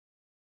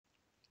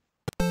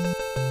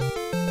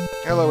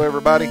Hello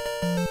everybody,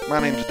 my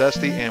name's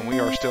Dusty and we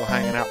are still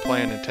hanging out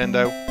playing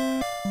Nintendo.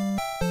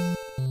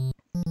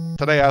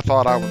 Today I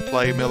thought I would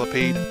play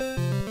Millipede.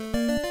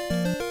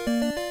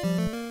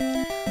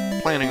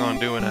 Planning on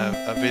doing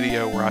a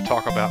video where I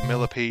talk about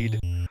Millipede,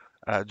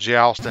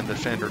 Joust, and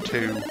Defender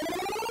 2,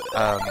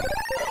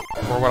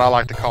 or what I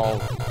like to call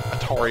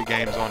Atari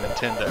games on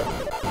Nintendo.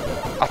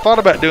 I thought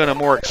about doing a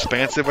more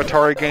expansive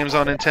Atari games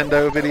on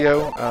Nintendo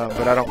video,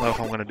 but I don't know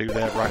if I'm going to do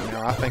that right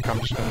now. I think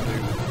I'm just going to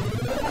do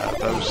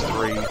those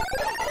three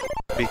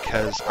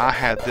because I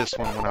had this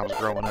one when I was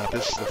growing up.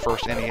 This is the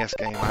first NES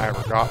game I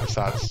ever got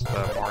besides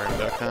Mario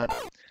Duck Hunt.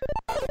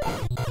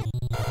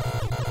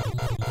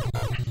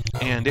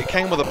 And it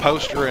came with a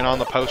poster, and on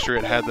the poster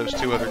it had those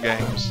two other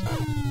games.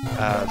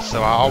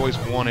 So I always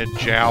wanted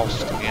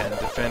Joust and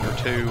Defender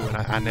 2, and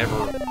I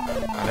never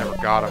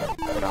got them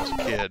when I was a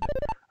kid.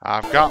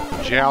 I've got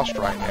Joust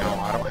right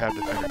now. I don't have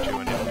Defender 2,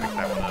 and I didn't pick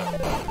that one up.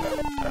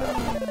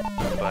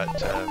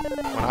 But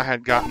when I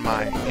had gotten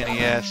my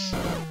NES,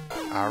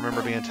 I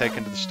remember being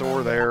taken to the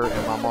store there,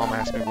 and my mom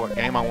asked me what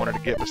game I wanted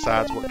to get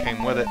besides what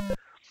came with it.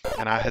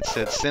 And I had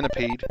said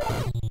Centipede,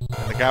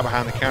 and the guy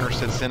behind the counter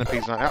said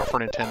Centipede's not out for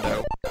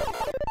Nintendo.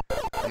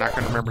 And I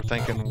can remember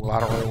thinking, well, I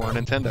don't really want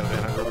a Nintendo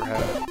then. I'd rather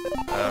have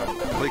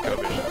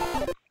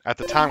ColecoVision. At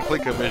the time,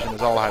 ColecoVision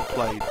is all I had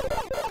played.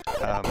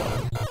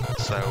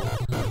 So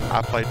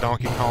I played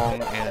Donkey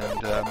Kong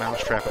and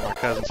Mousetrap at my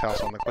cousin's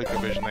house on the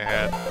ColecoVision they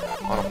had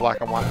on a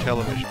black and white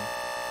television.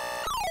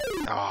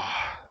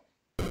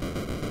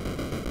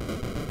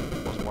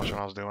 Wasn't watching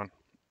what I was doing.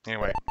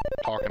 Anyway,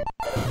 talking.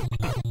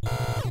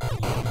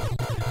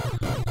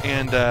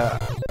 And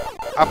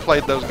I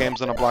played those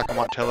games on a black and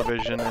white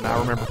television, and I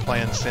remember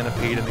playing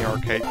Centipede in the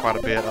arcade quite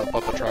a bit. I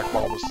thought the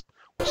trackball was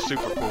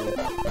super cool.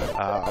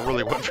 I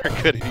really wasn't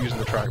very good at using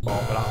the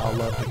trackball, but I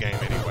loved the game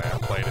anyway. I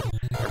played it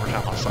every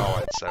time I saw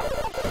it, so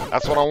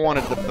that's what I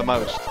wanted the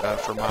most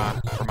for my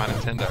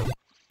Nintendo.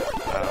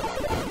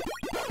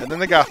 And then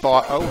the guy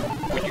thought, oh,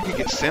 well, you could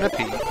get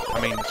Centipede.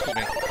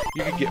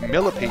 You could get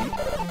Millipede.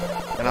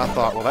 And I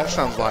thought, well, that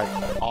sounds like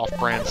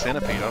off-brand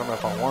Centipede. I don't know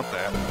if I want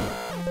that.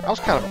 I was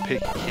kind of a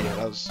picky kid.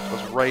 I was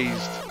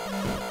raised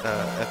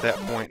at that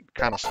point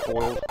kind of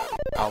spoiled.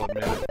 I'll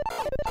admit it.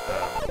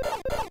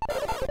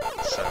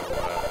 So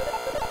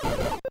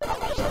I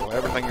was just like, well,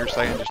 everything you're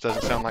saying just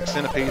doesn't sound like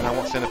Centipede, and I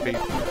want Centipede.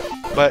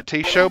 But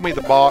he showed me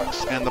the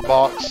box, and the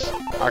box,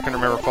 I can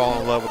remember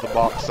falling in love with the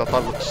box. I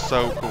thought it looked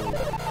so cool.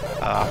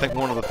 I think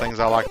one of the things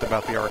I liked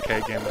about the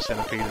arcade game of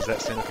Centipede is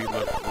that Centipede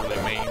looked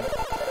really mean.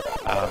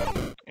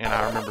 And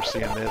I remember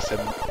seeing this, and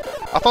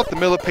I thought the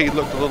Millipede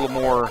looked a little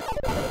more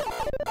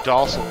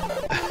docile,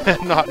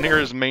 not near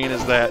as mean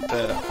as that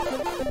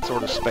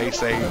sort of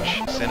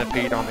space-age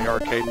Centipede on the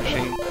arcade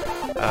machine.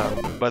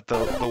 But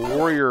the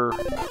warrior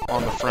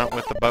on the front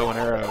with the bow and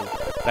arrow,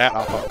 that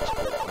I thought was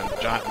cool, and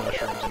the giant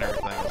mushrooms and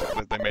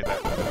everything, they made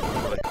that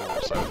really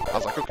cool. So I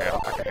was like, okay,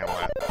 I can handle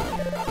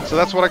that. So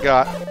that's what I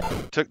got.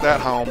 Took that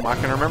home. I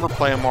can remember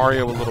playing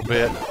Mario a little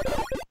bit.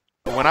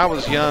 When I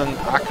was young,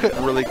 I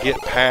couldn't really get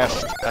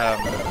past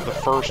the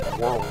first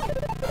world.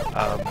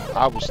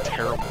 I was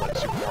terrible at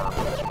Super Mario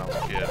Bros. When I was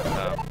a kid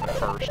at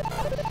first.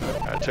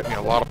 It took me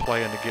a lot of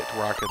playing to get to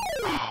where I could...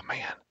 Oh,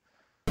 man.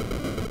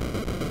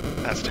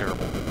 That's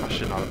terrible. I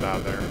should not have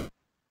died there.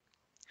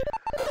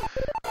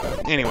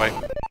 Anyway.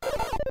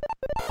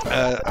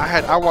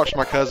 I watched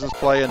my cousins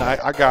play, and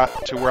I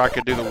got to where I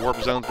could do the warp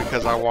zones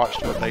because I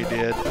watched what they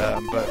did.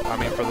 But, I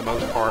mean, for the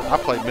most part, I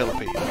played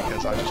Millipede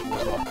because I just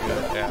was not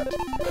good at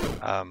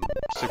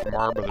Super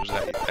Mario Brothers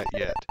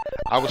yet.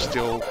 I was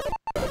still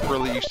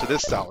really used to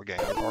this style of game,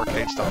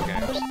 arcade style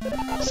games.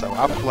 So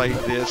I played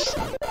this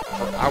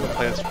I would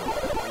play this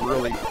for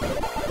really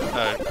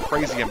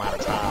crazy amount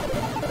of time,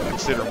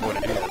 considering what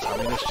it is. I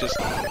mean, it's just,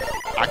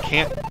 I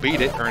can't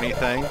beat it or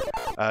anything.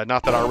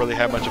 Not that I really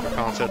have much of a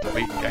concept of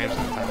beating games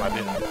at the time. I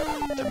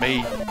didn't. To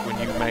me, when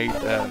you made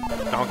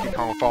Donkey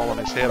Kong fall on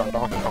his head on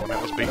Donkey Kong,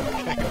 that was beating the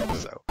game.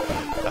 So,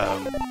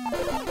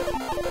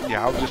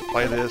 yeah, I would just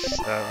play this.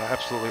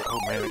 Absolutely. Oh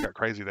man, it got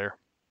crazy there.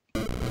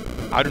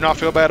 I do not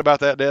feel bad about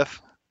that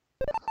death.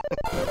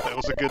 That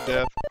was a good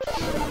death.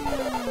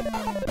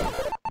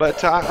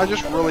 But I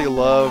just really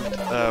loved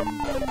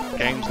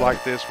games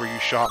like this where you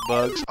shot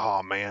bugs.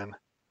 Oh man,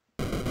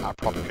 I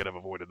probably could have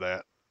avoided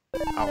that.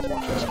 I was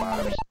watching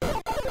spiders.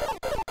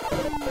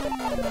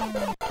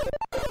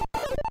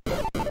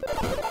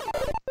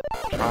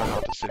 Trying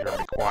not to sit here and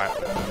be quiet,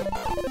 but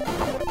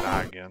I'm going to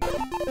die again.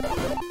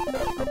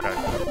 Okay.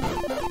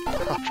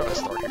 I'll try to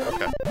start here.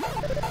 Okay.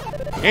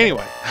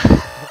 Anyway.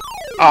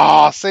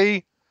 Aw,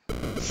 see?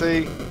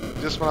 See?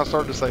 Just when I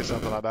started to say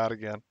something, I died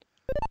again.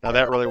 Now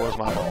that really was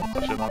my fault.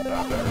 I should not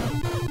have died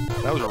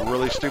there. That was a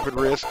really stupid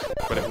risk,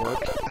 but it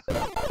worked.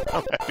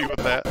 I'm happy with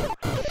that.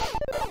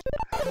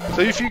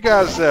 So if you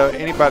guys,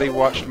 anybody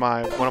watched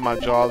one of my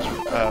Jaws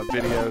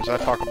videos, I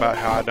talk about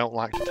how I don't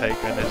like to take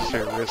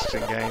unnecessary risks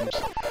in games.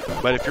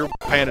 But if you're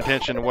paying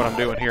attention to what I'm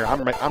doing here,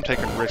 I'm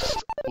taking risks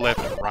left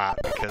and right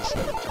because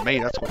to me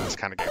that's what this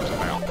kind of game is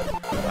about.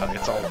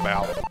 It's all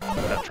about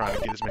trying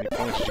to get as many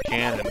points as you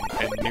can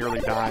and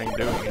nearly dying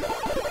doing it.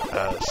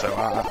 So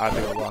I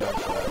do a lot of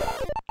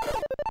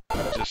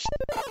just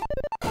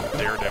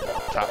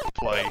Daredevil type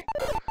play.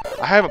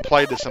 I haven't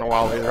played this in a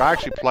while either. I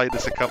actually played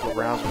this a couple of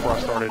rounds before I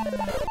started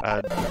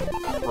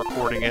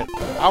recording it.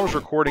 I was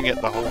recording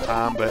it the whole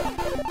time, but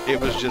it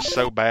was just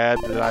so bad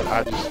that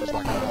I just was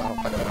like, I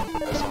don't think I'm going to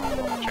put this on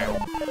the channel.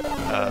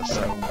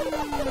 So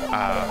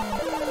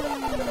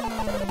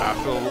I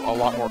feel a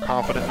lot more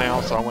confident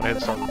now, so I went ahead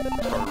and started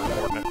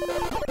recording it.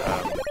 And I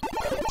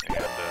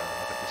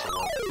think this will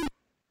work.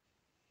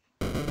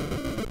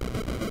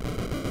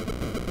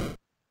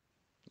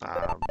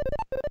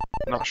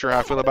 Not sure how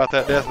I feel about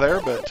that death there,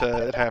 but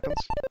it happens.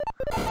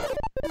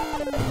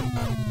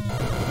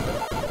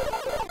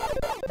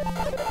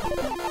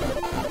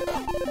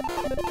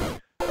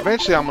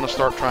 Eventually, I'm going to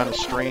start trying to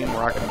stream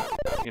where I can,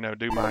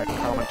 do my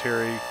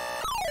commentary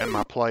and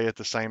my play at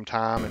the same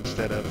time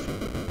instead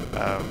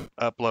of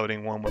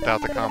uploading one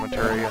without the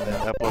commentary and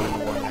then uploading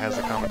the one that has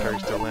the commentary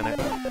still in it.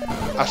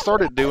 I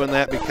started doing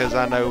that because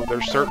I know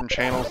there's certain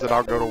channels that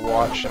I'll go to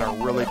watch and I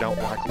really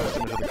don't like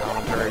listening to the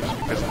commentaries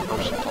because the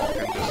person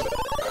talking just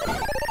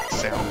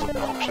sounds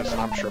obnoxious,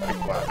 and I'm sure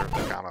people out there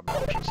think I'm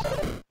obnoxious.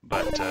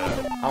 But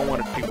I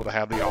wanted people to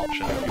have the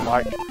option. If you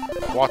like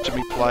watching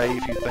me play,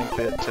 if you think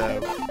that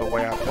the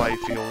way I play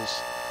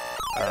feels,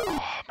 oh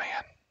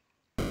man,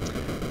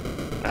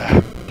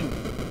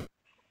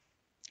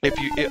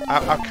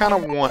 I kind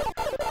of want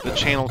the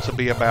channel to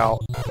be about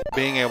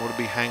being able to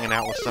be hanging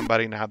out with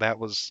somebody. Now I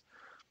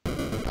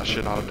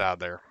should not have died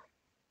there.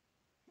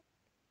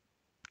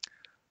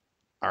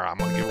 All right, I'm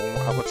gonna give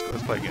it one. Let's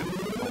play again.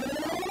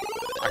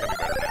 I can do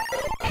better now.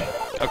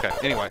 Okay,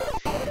 anyway.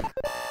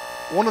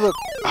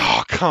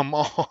 Oh, come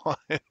on.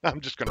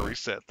 I'm just going to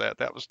reset that.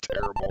 That was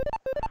terrible.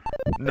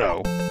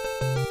 No.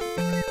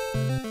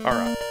 All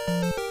right.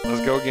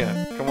 Let's go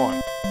again. Come on.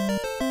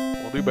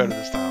 We'll do better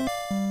this time.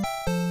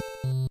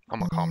 I'm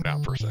going to calm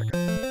down for a second.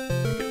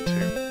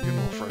 Getting a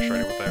little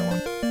frustrated with that one.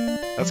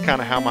 That's kind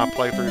of how my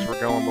playthroughs were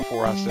going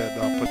before I said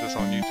I'll put this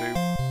on YouTube.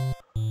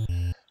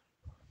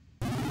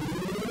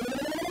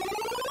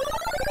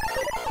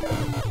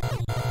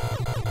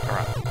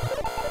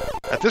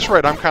 At this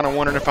rate, I'm kind of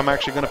wondering if I'm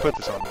actually going to put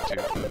this on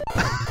YouTube.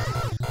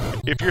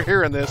 If you're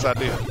hearing this, I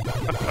did.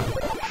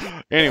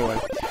 Anyway,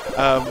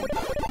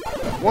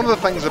 one of the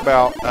things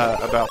about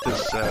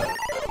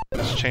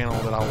this channel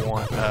that I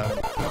want,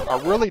 I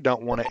really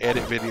don't want to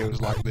edit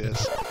videos like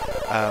this.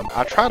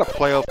 I try to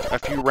play a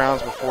few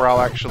rounds before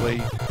I'll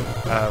actually,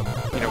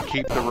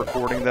 keep the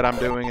recording that I'm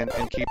doing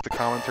and keep the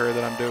commentary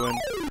that I'm doing.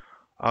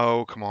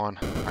 Oh, come on.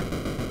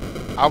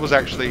 I was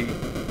actually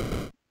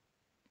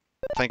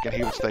thinking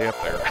he would stay up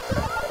there.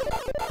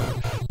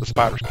 The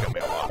spiders kill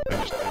me a lot. They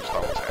just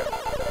always have.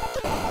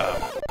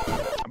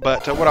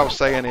 But what I was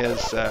saying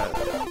is,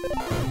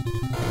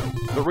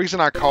 the reason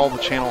I call the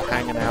channel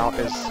Hanging Out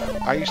is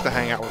I used to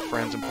hang out with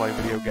friends and play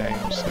video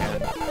games,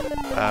 and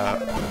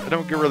I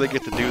don't really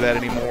get to do that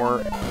anymore.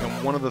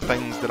 And one of the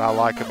things that I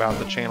like about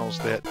the channels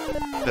that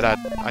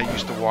I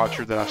used to watch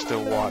or that I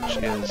still watch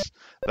is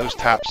those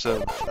types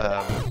of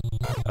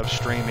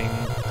streaming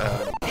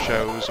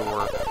shows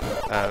or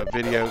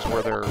videos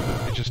where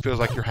it just feels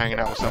like you're hanging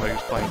out with somebody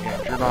who's playing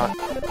games. You're not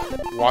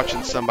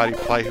watching somebody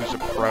play who's a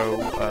pro.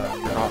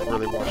 You're not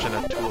really watching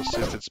a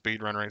tool-assisted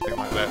speedrun or anything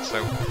like that.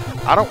 So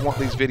I don't want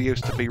these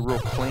videos to be real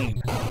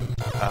clean.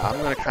 I'm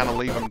going to kind of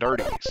leave them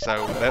dirty.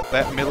 So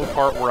that middle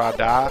part where I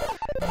die,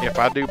 if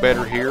I do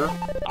better here,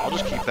 I'll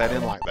just keep that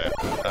in like that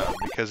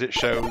because it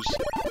shows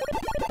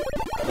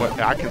what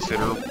I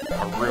consider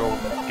a real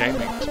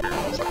gaming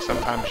experience. Like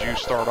sometimes you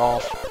start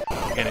off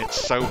and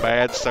it's so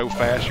bad, so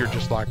fast, you're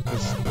just like,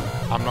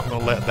 I'm not going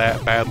to let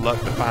that bad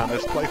luck define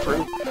this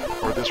playthrough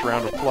or this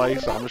round of play,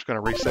 so I'm just going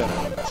to reset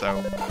it.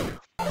 So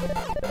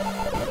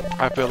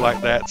I feel like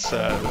that's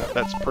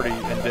pretty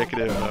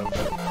indicative of,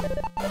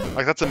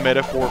 like, that's a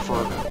metaphor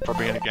for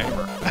being a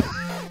gamer,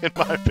 in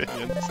my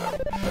opinion. So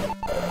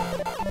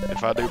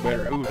if I do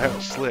better, ooh, that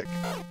was slick.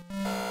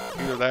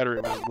 Either that or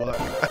it was luck.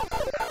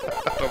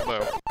 I don't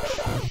know.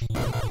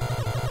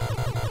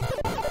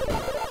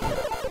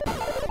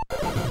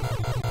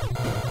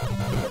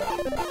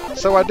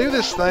 So I do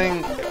this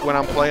thing when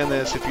I'm playing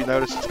this, if you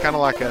notice, it's kind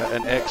of like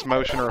an X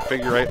motion or a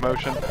figure 8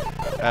 motion.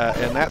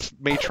 And that's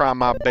me trying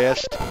my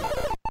best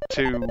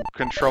to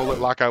control it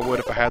like I would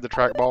if I had the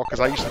trackball, because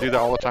I used to do that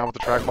all the time with the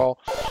trackball.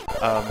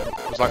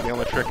 It was like the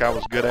only trick I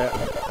was good at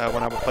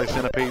when I would play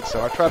Centipede,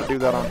 so I try to do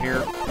that on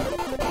here.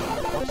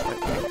 What's that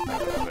thing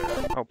over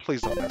there? Oh, please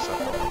don't mess up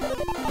on me.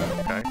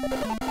 Okay,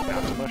 now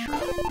it's a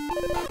mushroom.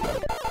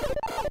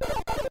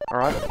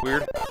 Alright,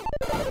 weird.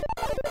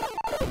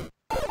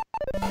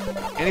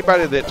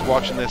 Anybody that's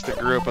watching this that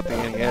grew up with the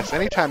NES,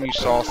 anytime you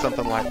saw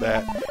something like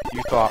that,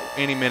 you thought,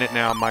 any minute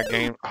now my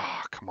game...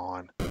 Oh, come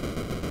on. I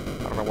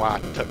don't know why I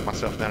tucked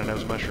myself down in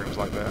those mushrooms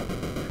like that.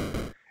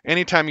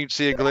 Anytime you'd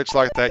see a glitch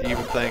like that, you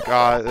would think,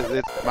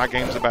 my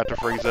game's about to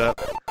freeze up.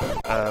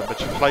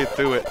 But you played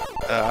through it.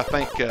 I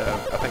think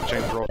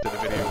James Rolfe did a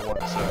video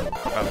once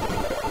about the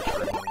glitch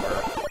room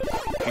where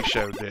he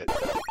showed that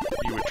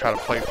you would try to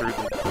play through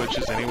the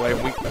glitches anyway.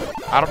 And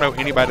I don't know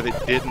anybody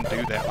that didn't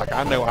do that. Like,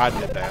 I know I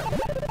did that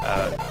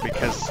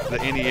because the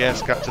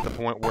NES got to the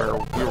point where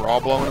we were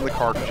all blowing in the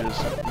cartridges.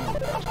 Ooh,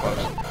 that was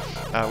close.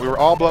 We were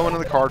all blowing in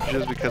the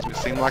cartridges because it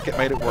seemed like it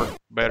made it work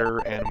better,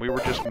 and we were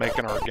just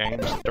making our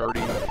games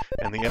dirty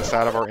and the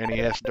inside of our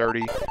NES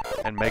dirty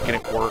and making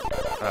it work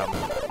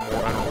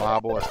more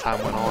unreliable as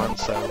time went on.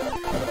 So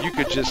you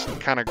could just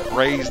kind of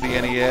graze the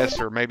NES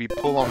or maybe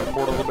pull on the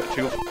cord a little bit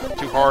too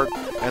hard,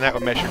 and that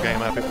would mess your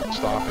game up. It would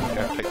stop, and you'd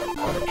have to take the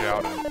cartridge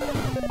out and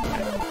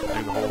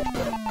do the whole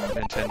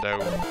Nintendo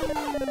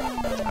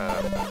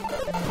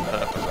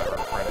up, as I heard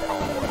a friend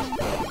call it was,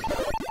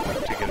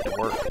 to get it to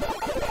work.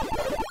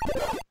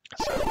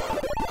 So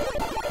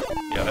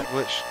yeah, that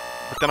glitch.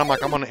 But then I'm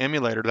like, I'm on an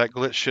emulator. That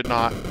glitch should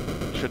not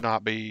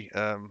be.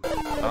 I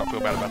don't feel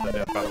bad about that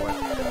death, by the way.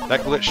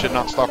 That glitch should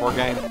not stop our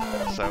game.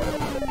 So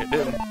it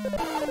didn't.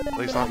 At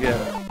least not yet.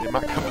 It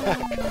might come back.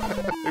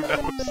 Who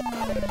knows?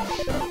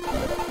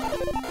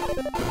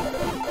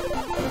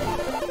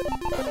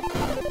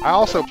 I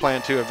also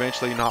plan to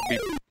eventually not be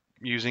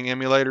using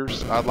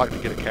emulators. I'd like to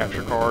get a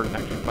capture card and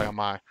actually play on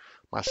my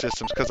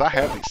systems, because I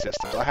have these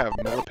systems. I have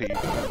Millipede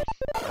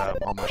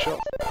on my shelf.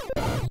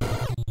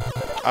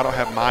 I don't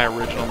have my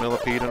original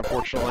Millipede,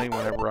 unfortunately.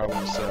 Whenever I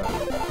was a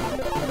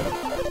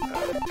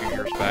few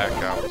years back,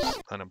 I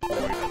was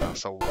unemployed and I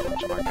sold a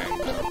bunch of my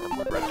games. I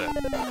regret that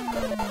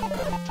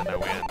to no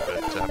end,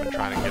 but I've been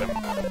trying to get them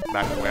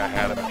back the way I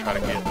had them and try to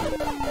get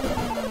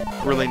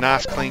really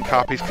nice, clean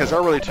copies, because I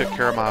really took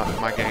care of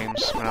my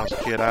games when I was a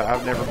kid.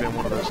 I've never been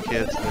one of those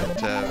kids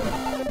that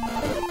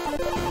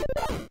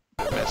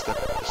messed up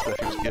the stuff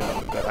he was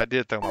given, but I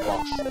did throw my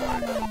boxes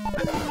away.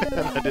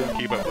 And I didn't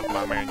keep up with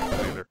my manuals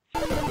either.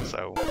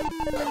 So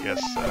I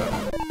guess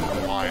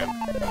I'm lying.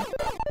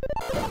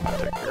 I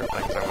took care of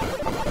things. I would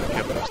have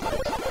kept those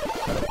things.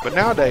 But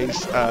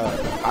nowadays,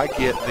 I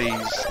get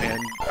these,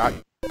 and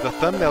the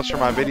thumbnails for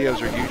my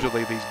videos are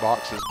usually these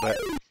boxes, but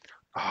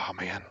oh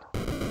man,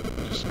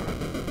 I'm just gonna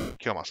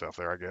kill myself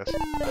there, I guess.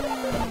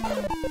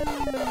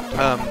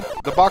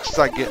 The boxes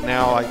I get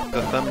now, like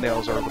the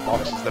thumbnails, are the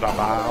boxes that I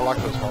buy. I like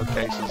those hard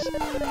cases.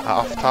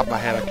 Off the top of my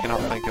head, I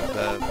cannot think of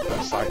the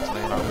site's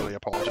name. I really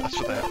apologize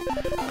for that.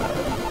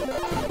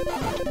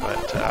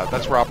 But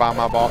that's where I buy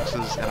my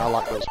boxes, and I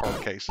like those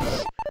hard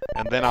cases.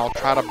 And then I'll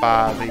try to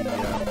buy the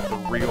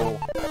real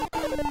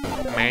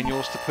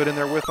manuals to put in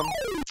there with them.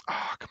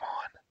 Oh, come on.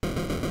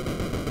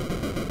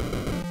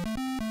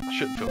 I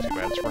shouldn't feel too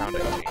bad. It's round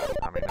 18.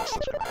 I mean, that's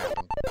just going to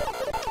happen.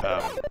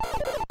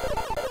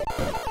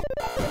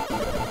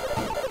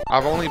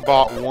 I've only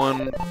bought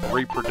one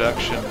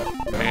reproduction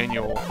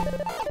manual,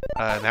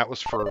 and that was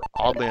for,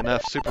 oddly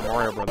enough, Super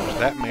Mario Brothers.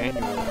 That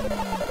manual,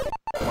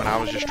 when I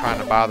was just trying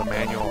to buy the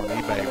manual on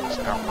eBay, was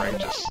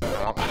outrageous.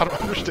 I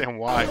don't understand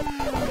why,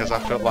 because I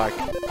felt like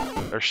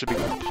there should be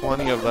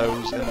plenty of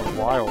those in the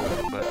wild,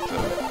 but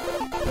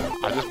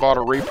I just bought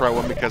a repro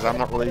one because I'm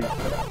not really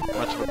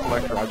much of a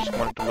collector. I just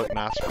want it to look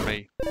nice for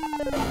me.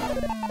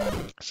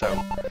 So,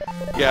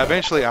 yeah,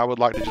 eventually I would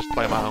like to just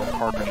play my own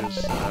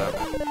cartridges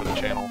for the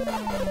channel.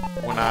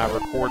 When I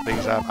record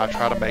these, I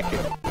try to make it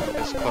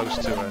as close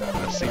to a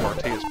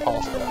CRT as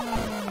possible.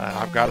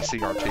 I've got a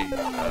CRT. I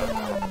don't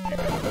know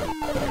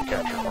if you can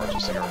capture cards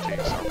with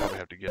CRT, so I'll probably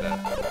have to get a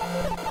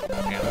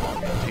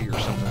analog NT or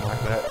something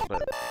like that.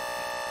 But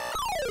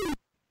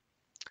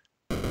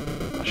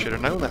I should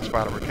have known that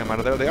spider would come out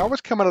of there. They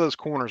always come out of those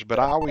corners, but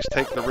I always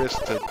take the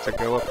risk to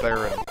go up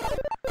there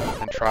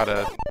and try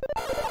to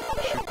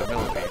shoot the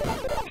millipede.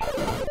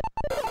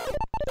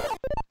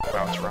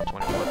 Wow, it's around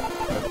 21.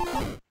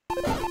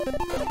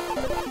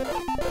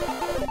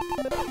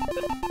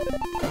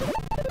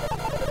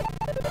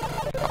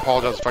 I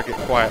apologize if I get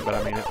quiet, but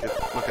I mean,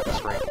 look at the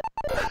screen.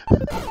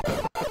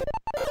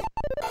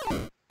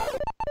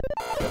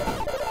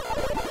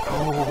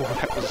 Oh,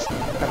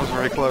 that was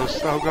very close.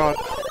 Oh god.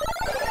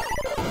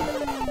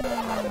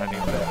 Alright, I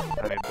need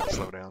that to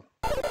slow down.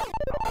 Oh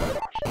my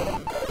gosh.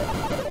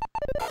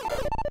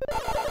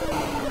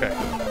 Okay,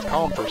 let's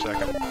calm for a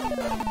second.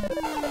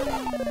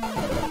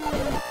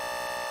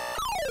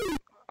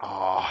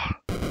 Ah,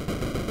 I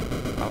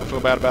don't feel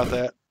bad about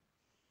that.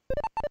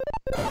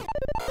 I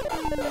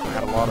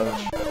had a lot of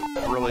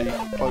really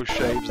close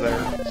shaves there,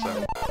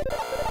 so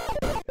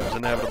it was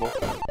inevitable.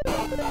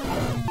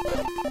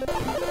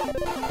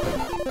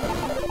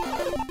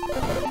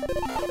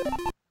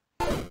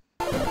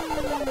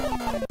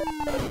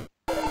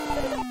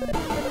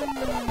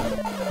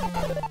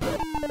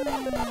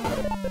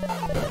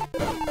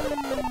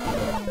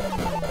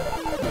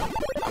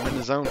 I'm in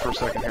the zone for a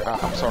second here.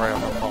 I'm sorry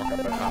I'm not talking,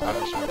 but I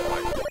just want to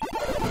play.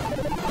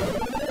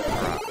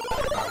 Alright,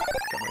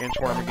 got my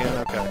inchworm again,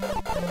 okay.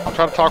 I'll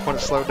try to talk when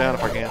it's slowed down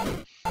if I can.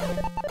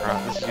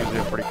 Alright, this is usually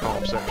a pretty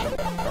calm section.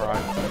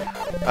 Alright.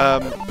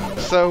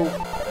 So,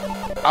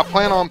 I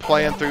plan on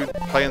playing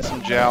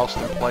some Joust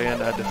and playing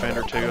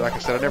Defender 2. Like I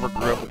said, I never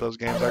grew up with those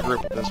games. I grew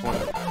up with this one.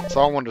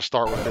 So I wanted to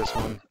start with this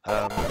one.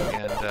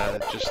 And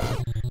just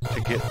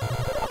to get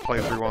a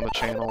playthrough on the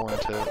channel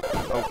and to...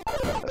 Oh,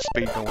 that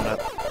speed going up.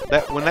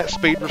 that when that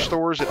speed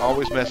restores, it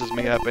always messes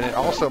me up, and it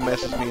also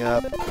messes me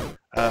up.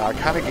 I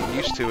kind of get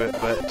used to it,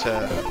 but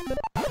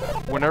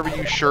whenever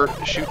you shoot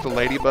the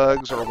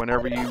ladybugs, or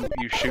whenever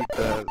you shoot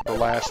the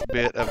last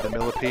bit of the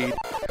millipede,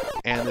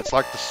 and it's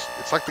like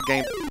the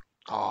game.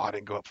 Oh, I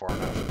didn't go up far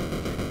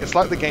enough. It's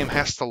like the game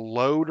has to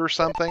load or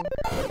something.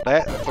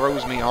 That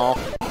throws me off,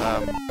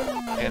 and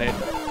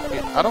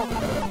I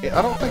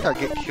don't think I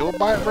get killed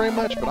by it very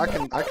much, but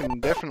I can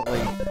definitely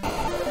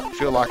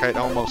feel like it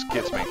almost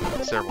gets me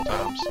several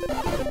times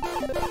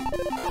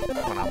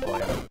when I'm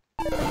playing.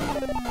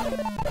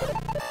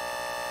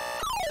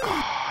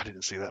 Oh, I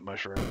didn't see that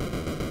mushroom.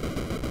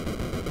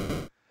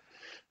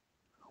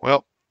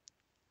 Well,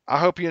 I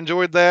hope you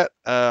enjoyed that.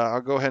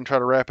 I'll go ahead and try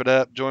to wrap it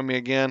up. Join me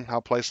again.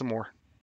 I'll play some more.